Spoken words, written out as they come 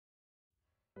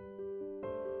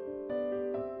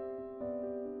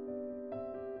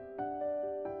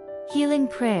Healing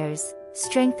prayers,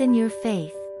 strengthen your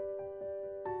faith.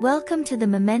 Welcome to the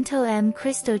Memento M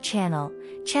Cristo channel.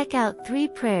 Check out 3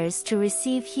 prayers to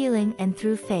receive healing and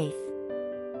through faith.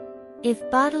 If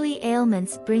bodily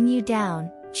ailments bring you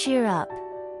down, cheer up.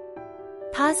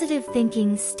 Positive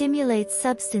thinking stimulates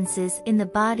substances in the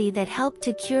body that help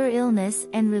to cure illness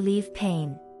and relieve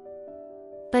pain.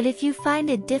 But if you find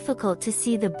it difficult to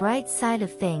see the bright side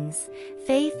of things,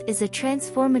 faith is a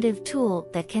transformative tool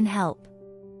that can help.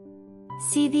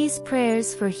 See these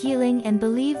prayers for healing and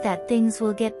believe that things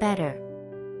will get better.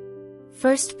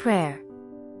 First prayer.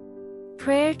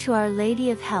 Prayer to Our Lady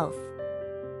of Health.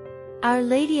 Our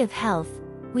Lady of Health,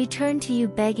 we turn to you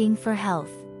begging for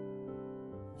health.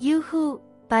 You who,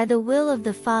 by the will of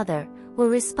the Father, were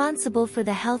responsible for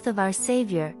the health of our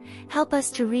Savior, help us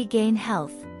to regain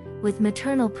health. With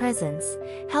maternal presence,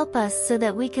 help us so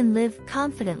that we can live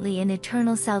confidently in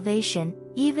eternal salvation,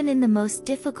 even in the most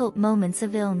difficult moments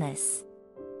of illness.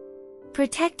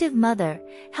 Protective Mother,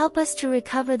 help us to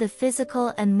recover the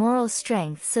physical and moral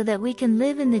strength so that we can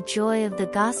live in the joy of the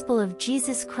gospel of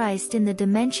Jesus Christ in the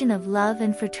dimension of love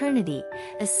and fraternity,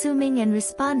 assuming and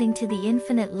responding to the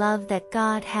infinite love that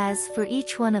God has for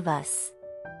each one of us.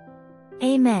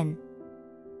 Amen.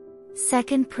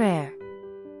 Second prayer.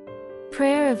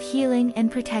 Prayer of healing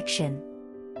and protection.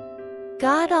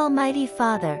 God Almighty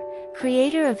Father,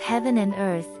 Creator of heaven and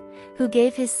earth, who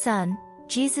gave His Son,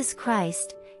 Jesus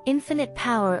Christ, infinite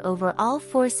power over all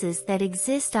forces that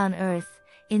exist on earth,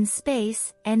 in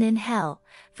space, and in hell,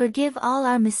 forgive all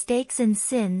our mistakes and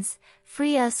sins,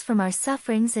 free us from our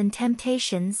sufferings and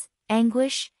temptations,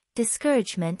 anguish,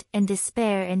 discouragement and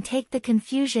despair, and take the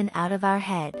confusion out of our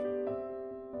head.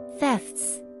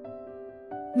 Thefts.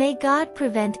 May God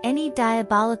prevent any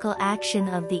diabolical action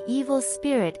of the evil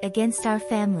spirit against our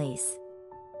families.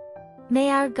 May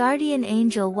our guardian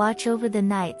angel watch over the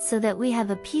night so that we have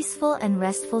a peaceful and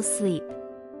restful sleep.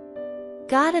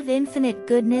 God of infinite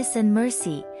goodness and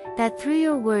mercy, that through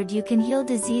your word you can heal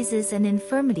diseases and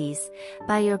infirmities,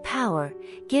 by your power,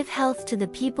 give health to the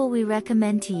people we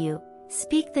recommend to you,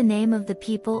 speak the name of the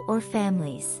people or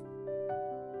families.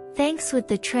 Thanks with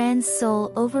the trans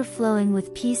soul overflowing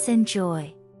with peace and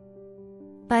joy.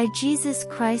 By Jesus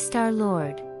Christ our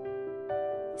Lord.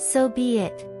 So be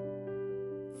it.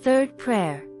 Third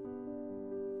prayer.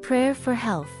 Prayer for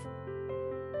health.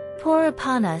 Pour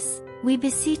upon us, we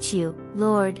beseech you,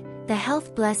 Lord, the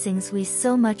health blessings we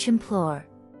so much implore.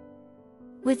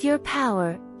 With your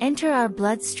power, enter our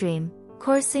bloodstream,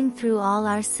 coursing through all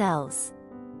our cells.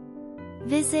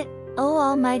 Visit, O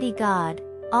Almighty God,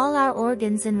 all our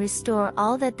organs and restore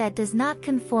all that does not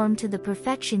conform to the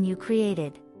perfection you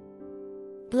created.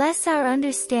 Bless our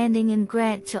understanding and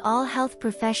grant to all health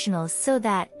professionals so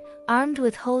that, armed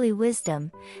with holy wisdom,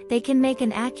 they can make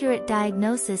an accurate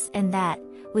diagnosis, and that,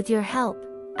 with your help,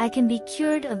 I can be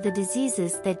cured of the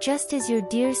diseases that, just as your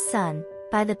dear Son,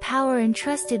 by the power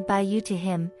entrusted by you to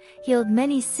him, healed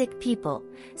many sick people.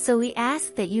 So we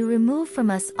ask that you remove from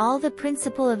us all the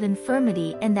principle of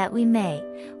infirmity, and that we may,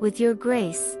 with your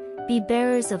grace, be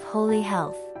bearers of holy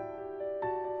health.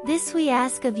 This we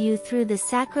ask of you through the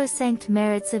sacrosanct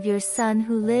merits of your Son,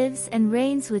 who lives and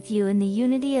reigns with you in the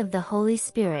unity of the Holy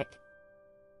Spirit.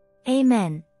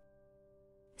 Amen.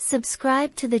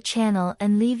 Subscribe to the channel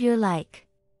and leave your like.